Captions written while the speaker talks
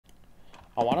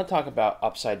I want to talk about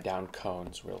upside down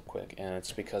cones real quick, and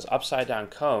it's because upside down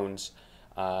cones,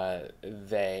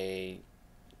 they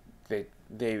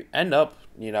they end up,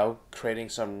 creating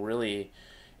some really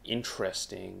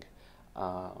interesting.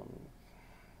 Um,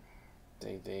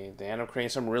 they end up creating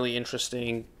some really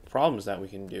interesting problems that we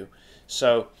can do.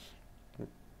 So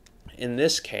in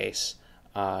this case,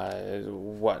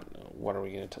 what are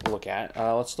we going to look at?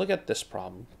 Let's look at this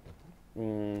problem.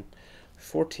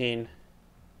 14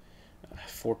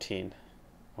 14.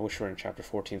 I wish we were in chapter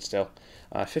 14 still.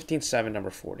 15.7, number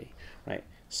 40, right?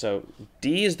 So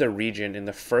D is the region in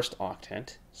the first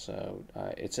octant. So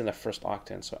it's in the first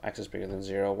octant. So X is bigger than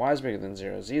 0, Y is bigger than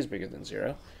 0, Z is bigger than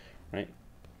 0, right?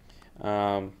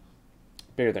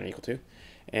 Bigger than or equal to.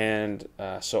 And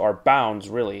so our bounds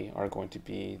really are going to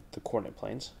be the coordinate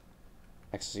planes.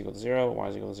 X is equal to 0, Y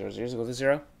is equal to 0, Z is equal to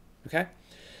 0. Okay?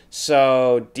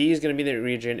 So D is going to be the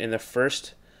region in the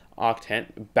first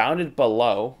octant, bounded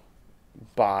below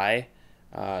by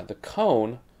the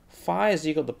cone. Phi is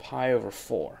equal to pi over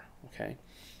 4. Okay?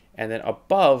 And then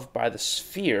above by the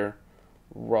sphere,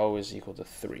 rho is equal to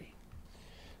 3.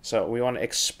 So we want to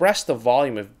express the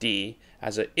volume of D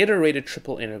as an iterated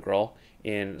triple integral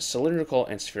in cylindrical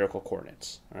and spherical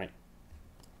coordinates. All right.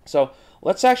 So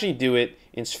let's actually do it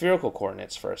in spherical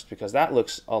coordinates first, because that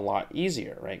looks a lot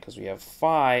easier, right? Because we have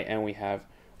phi and we have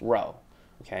rho.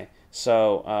 Okay.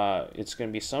 So it's going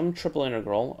to be some triple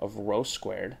integral of rho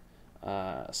squared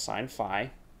sine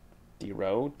phi d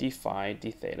rho d phi d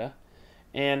theta.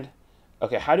 And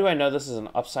okay, how do I know this is an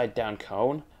upside down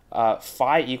cone?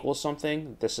 Phi equals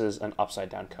something. This is an upside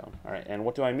down cone. All right. And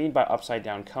what do I mean by upside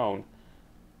down cone?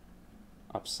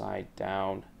 Upside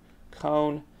down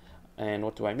cone. And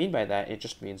what do I mean by that? It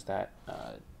just means that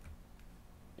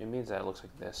it looks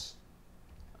like this.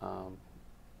 All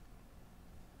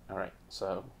right.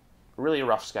 So really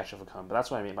rough sketch of a cone, but that's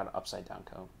what I mean by an upside down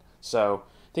cone. So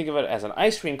think of it as an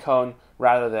ice cream cone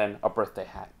rather than a birthday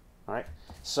hat. All right.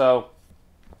 So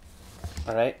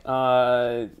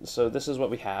so this is what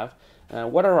we have.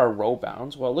 What are our rho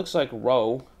bounds? Well, it looks like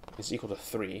rho is equal to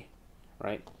 3,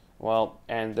 right? Well,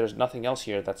 and there's nothing else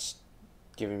here that's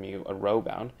giving me a rho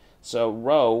bound. So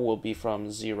rho will be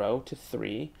from 0 to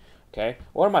 3. Okay.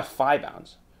 What are my phi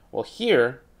bounds? Well,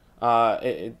 here,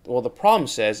 the problem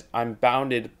says I'm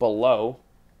bounded below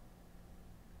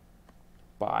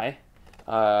by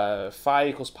phi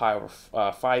equals pi over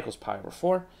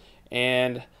 4,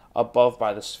 and above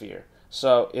by the sphere.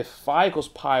 So if phi equals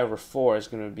pi over 4 is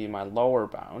going to be my lower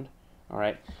bound, all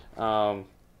right,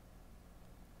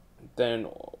 then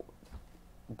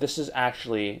this is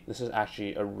actually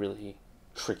a really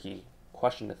tricky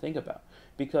question to think about,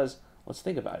 because let's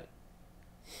think about it.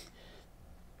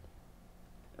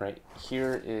 Right,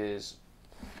 here is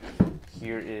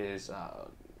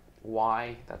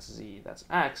y, that's z, that's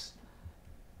x.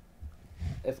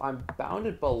 If I'm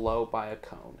bounded below by a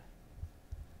cone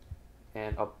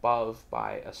and above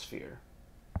by a sphere,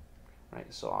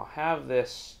 right? So I'll have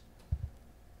this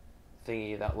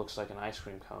thingy that looks like an ice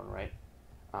cream cone, right?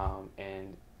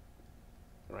 And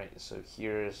right, so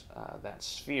here's that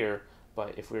sphere.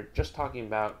 But if we're just talking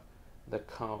about the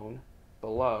cone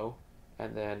below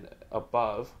and then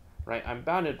above, right, I'm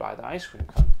bounded by the ice cream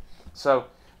cone. So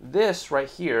this right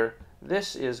here,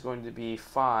 this is going to be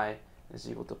phi is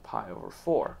equal to pi over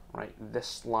 4, right?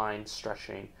 This line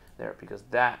stretching there, because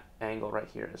that angle right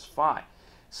here is phi.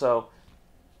 So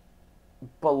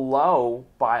below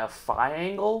by a phi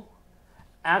angle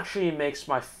actually makes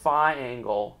my phi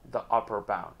angle the upper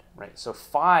bound, right? So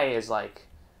phi is like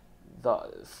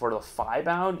for the phi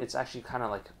bound, it's actually kind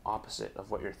of like opposite of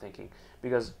what you're thinking,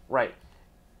 because right,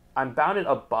 I'm bounded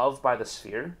above by the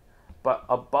sphere, but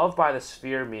above by the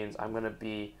sphere means I'm going to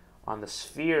be on the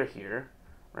sphere here,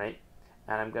 right?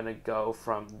 And I'm going to go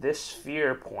from this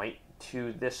sphere point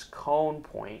to this cone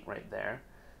point right there.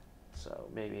 So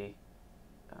maybe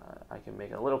I can make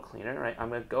it a little cleaner, right? I'm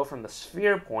going to go from the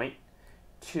sphere point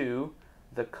to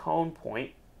the cone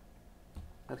point,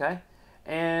 okay?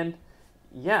 And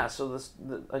yeah, so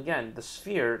again, the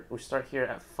sphere, we start here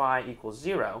at phi equals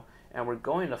 0, and we're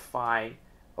going to phi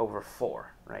over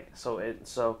 4, right?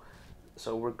 So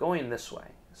we're going this way.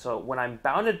 So when I'm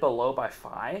bounded below by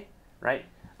phi, right,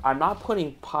 I'm not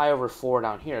putting pi over 4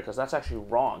 down here, because that's actually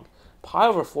wrong. Pi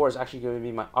over 4 is actually going to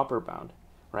be my upper bound,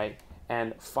 right?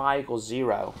 And phi equals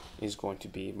 0 is going to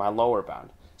be my lower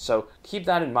bound. So keep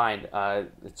that in mind.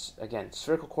 It's, again,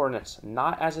 spherical coordinates,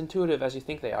 not as intuitive as you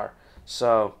think they are.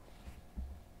 So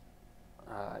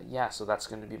yeah, so that's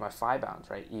going to be my phi bounds,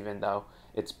 right? Even though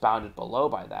it's bounded below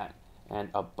by that and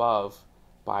above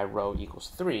by rho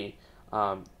equals 3,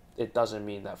 it doesn't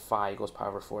mean that phi equals pi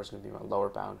over 4 is going to be my lower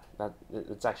bound.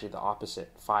 It's actually the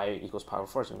opposite. Phi equals pi over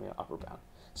 4 is going to be my upper bound.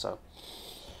 So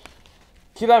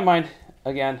keep that in mind.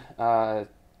 Again, I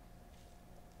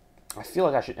feel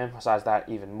like I should emphasize that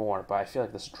even more, but I feel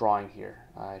like this drawing here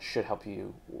should help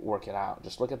you work it out.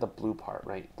 Just look at the blue part,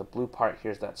 right? The blue part,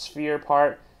 here's that sphere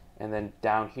part, and then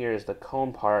down here is the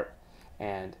cone part,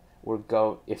 and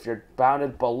if you're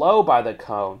bounded below by the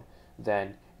cone,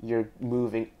 then you're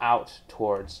moving out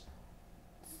towards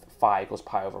phi equals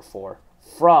pi over 4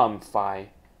 from phi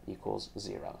equals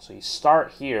 0. So you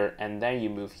start here, and then you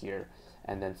move here,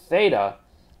 and then theta,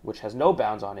 which has no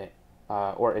bounds on it,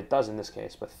 or it does in this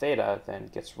case, but theta then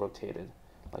gets rotated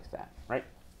like that, right?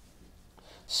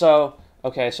 So,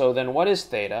 okay, so then what is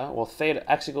theta? Well, theta,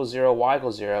 x equals 0, y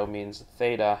equals 0 means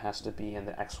theta has to be in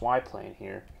the xy plane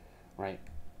here, right?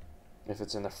 If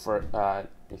it's in the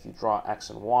if you draw x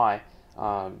and y,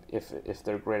 if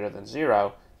they're greater than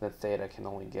 0, then theta can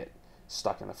only get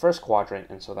stuck in the first quadrant,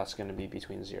 and so that's going to be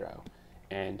between 0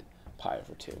 and pi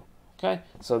over 2. Okay,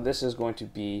 so this is going to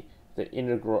be the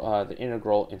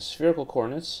integral in spherical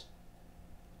coordinates.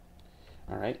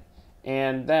 All right,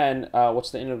 and then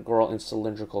what's the integral in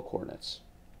cylindrical coordinates?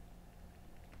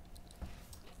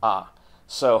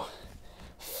 So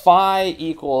phi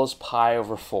equals pi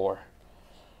over 4.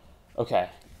 Okay,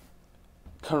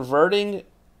 converting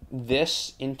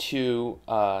this into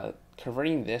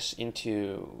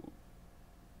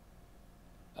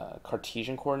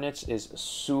Cartesian coordinates is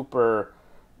super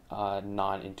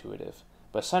non-intuitive.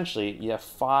 But essentially, you have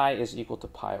phi is equal to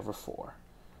pi over 4,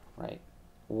 right?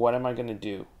 What am I going to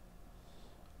do?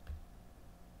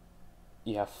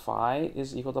 You have phi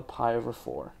is equal to pi over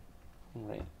 4,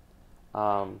 right?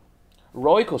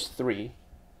 Rho equals 3,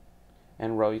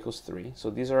 and rho equals 3. So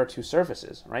these are our two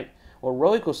surfaces, right? Well,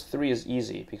 rho equals 3 is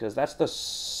easy because that's the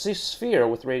sphere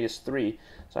with radius 3.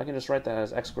 So I can just write that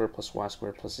as x squared plus y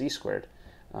squared plus z squared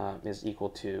is equal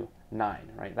to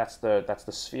 9, right? That's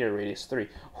the sphere radius 3.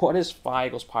 What is phi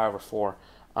equals pi over 4?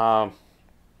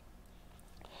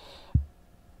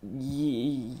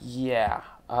 Yeah.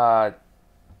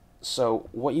 So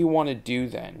what you want to do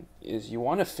then is you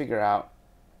want to figure out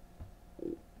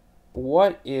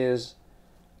what is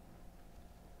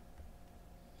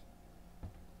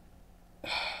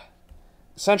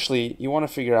essentially you want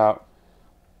to figure out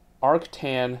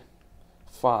arctan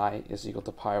phi is equal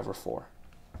to pi over 4.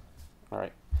 All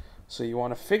right. So you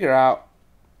want to figure out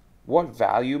what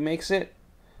value makes it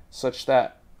such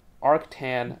that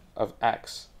arctan of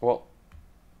x, well,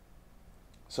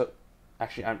 so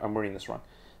actually I'm wording this wrong.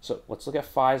 So let's look at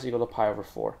phi is equal to pi over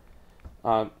 4.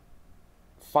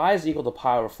 Phi is equal to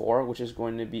pi over 4, which is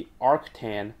going to be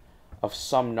arctan of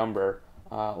some number.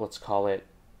 Let's call it,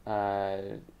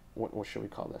 what should we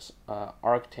call this?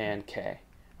 Arctan k.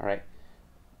 All right.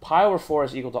 Pi over 4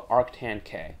 is equal to arctan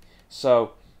k.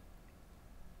 So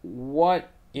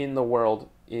what in the world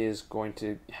is going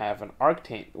to have an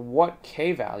arctan? What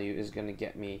k value is going to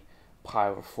get me pi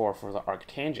over 4 for the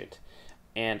arctangent?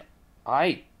 And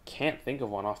I can't think of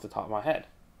one off the top of my head,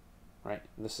 right?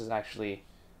 This is actually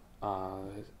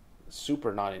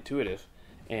super non-intuitive,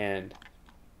 and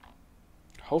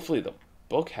hopefully the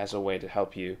book has a way to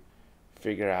help you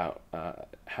figure out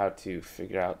how to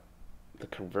figure out the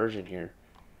conversion here,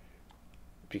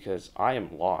 because I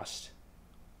am lost.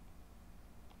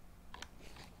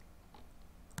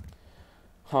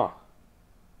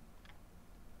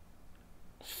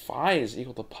 Phi is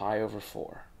equal to pi over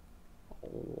 4.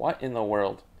 What in the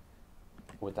world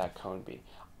would that cone be?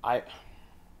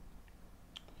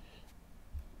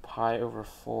 Pi over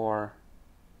 4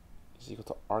 is equal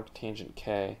to arctangent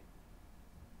k.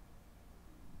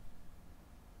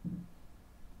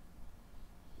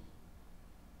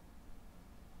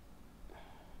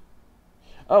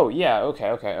 Oh yeah,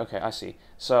 okay, I see.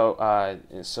 So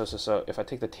so if I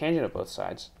take the tangent of both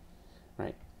sides,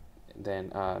 right,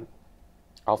 then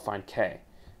I'll find k.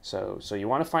 So you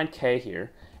want to find k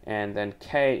here, and then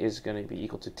k is going to be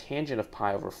equal to tangent of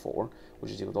pi over 4,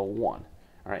 which is equal to 1.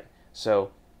 All right.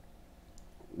 So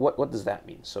what does that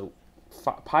mean? So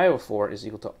pi over 4 is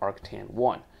equal to arctan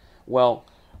 1. Well,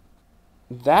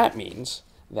 that means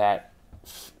that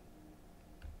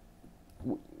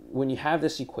when you have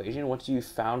this equation, once you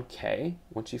found k,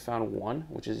 once you found 1,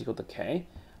 which is equal to k,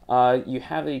 you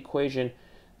have the equation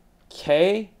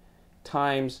k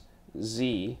times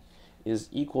z is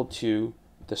equal to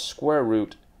the square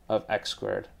root of x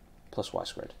squared plus y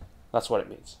squared. That's what it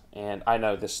means. And I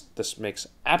know this makes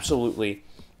absolutely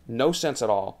no sense at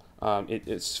all.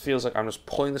 It feels like I'm just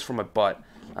pulling this from my butt,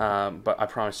 but I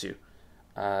promise you,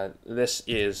 this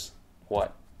is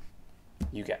what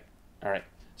you get. All right.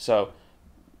 So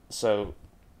so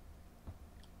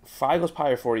phi equals pi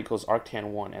over 4 equals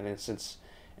arctan 1, and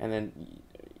then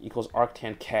equals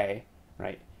arctan k,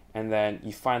 right? And then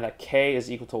you find that k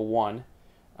is equal to 1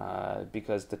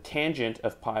 because the tangent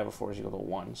of pi over 4 is equal to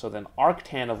 1. So then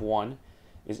arctan of 1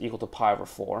 is equal to pi over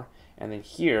 4. And then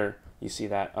here you see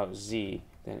that z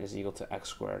then is equal to x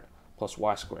squared plus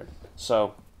y squared.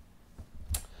 So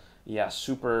yeah,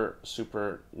 super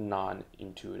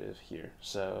non-intuitive here.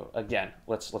 So again,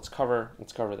 let's cover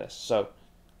this. So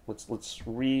let's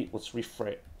rephrase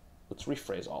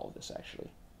all of this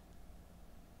actually.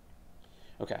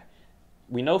 Okay,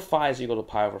 we know phi is equal to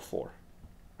pi over 4.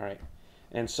 All right,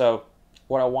 and so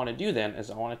what I want to do then is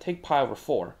I want to take pi over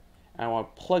 4 and I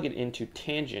want to plug it into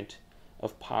tangent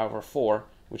of pi over 4,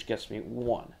 which gets me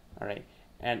 1. All right,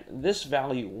 and this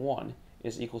value 1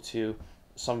 is equal to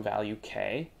some value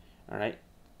k. All right,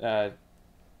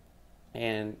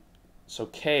 and so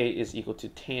k is equal to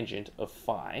tangent of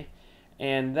phi,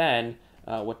 and then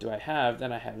what do I have?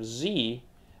 Then I have z,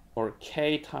 or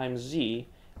k times z,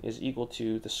 is equal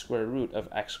to the square root of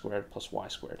x squared plus y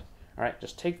squared. All right,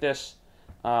 just take this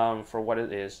for what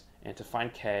it is, and to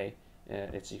find k,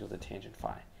 it's equal to tangent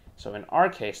phi. So in our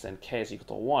case, then k is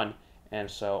equal to 1, and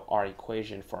so our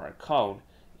equation for our cone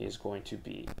is going to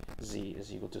be z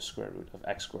is equal to square root of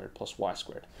x squared plus y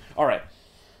squared. All right.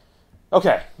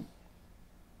 Okay.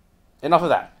 Enough of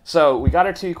that. So we got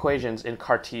our two equations in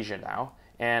Cartesian now,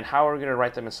 and how are we going to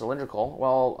write them in cylindrical?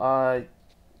 Well,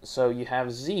 so you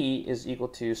have z is equal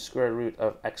to square root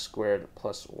of x squared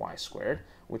plus y squared,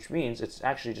 which means it's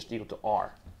actually just equal to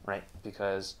r, right?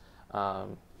 Because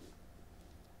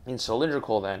in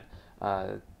cylindrical then,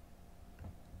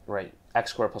 right, x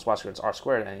squared plus y squared is r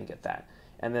squared, and you get that.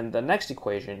 And then the next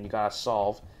equation you got to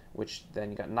solve, which then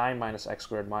you got 9 minus x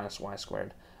squared minus y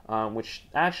squared, which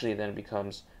actually then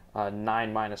becomes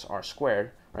 9 minus r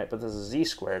squared, right? But this is z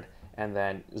squared, and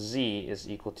then z is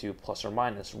equal to plus or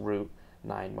minus root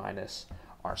 9 minus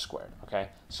r squared, okay?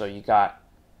 So you got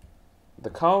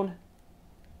the cone,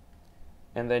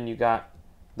 and then you got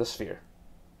the sphere,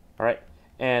 all right?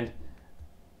 And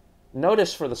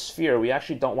notice for the sphere, we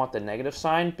actually don't want the negative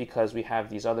sign because we have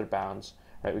these other bounds,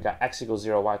 right? We got x equals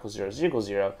 0, y equals 0, z equals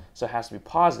 0, so it has to be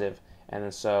positive, and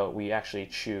then so we actually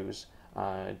choose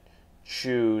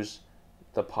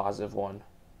the positive one,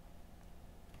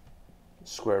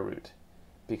 square root,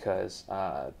 because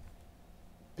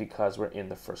we're in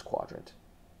the first quadrant,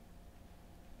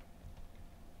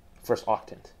 first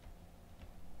octant.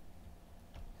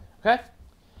 Okay?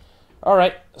 All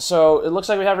right, so it looks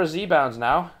like we have our z-bounds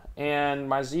now. And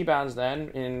my z-bounds then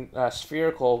in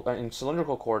in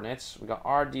cylindrical coordinates, we got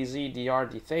r dz,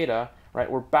 dr, d theta, right?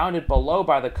 We're bounded below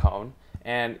by the cone,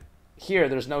 and here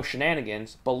there's no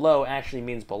shenanigans. Below actually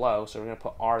means below, so we're going to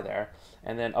put r there.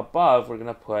 And then above, we're going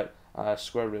to put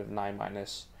square root of 9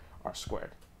 minus r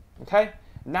squared. Okay?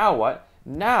 Now what?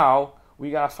 Now we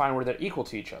got to find where they're equal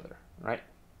to each other, right?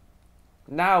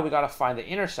 Now we got to find the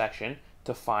intersection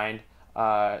to find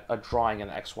a drawing in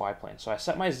the xy plane. So I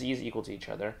set my z's equal to each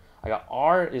other. I got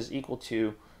r is equal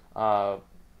to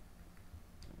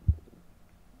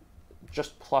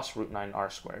just plus root 9 r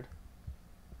squared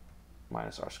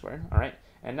minus r squared. All right,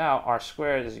 and now r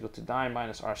squared is equal to 9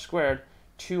 minus r squared.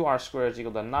 2r squared is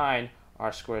equal to 9.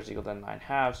 R squared is equal to 9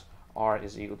 halves. R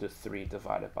is equal to 3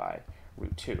 divided by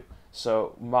root 2.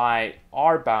 So my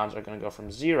r bounds are going to go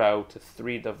from 0 to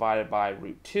 3 divided by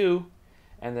root 2.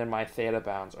 And then my theta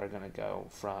bounds are going to go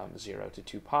from 0 to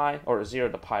 2 pi, or 0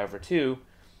 to pi over 2.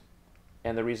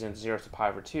 And the reason 0 to pi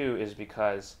over 2 is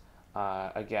because,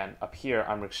 again, up here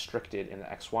I'm restricted in the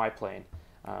xy plane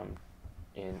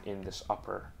in this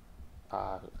upper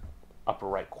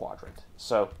right quadrant.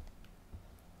 So,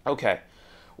 okay.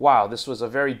 Wow, this was a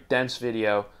very dense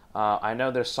video. I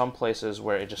know there's some places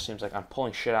where it just seems like I'm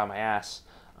pulling shit out of my ass.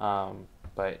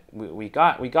 But we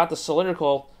got the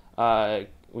cylindrical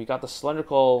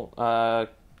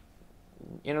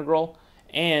integral,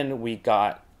 and we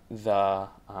got the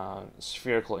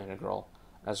spherical integral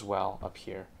as well up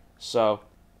here. So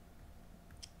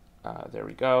there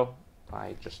we go.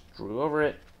 I just drew over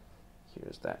it.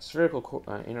 Here's that spherical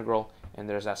integral, and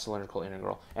there's that cylindrical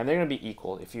integral. And they're going to be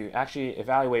equal. If you actually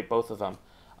evaluate both of them,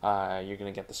 you're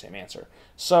going to get the same answer.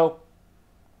 So,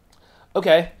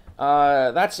 okay,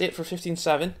 that's it for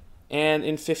 15.7. And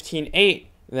in 15.8,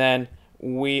 then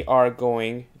we are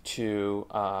going to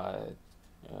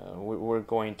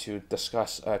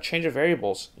discuss change of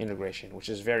variables integration, which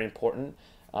is very important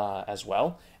as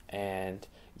well. And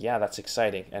yeah, that's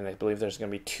exciting. And I believe there's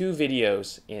going to be 2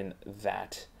 videos in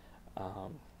that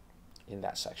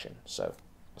section. So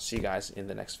I'll see you guys in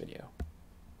the next video.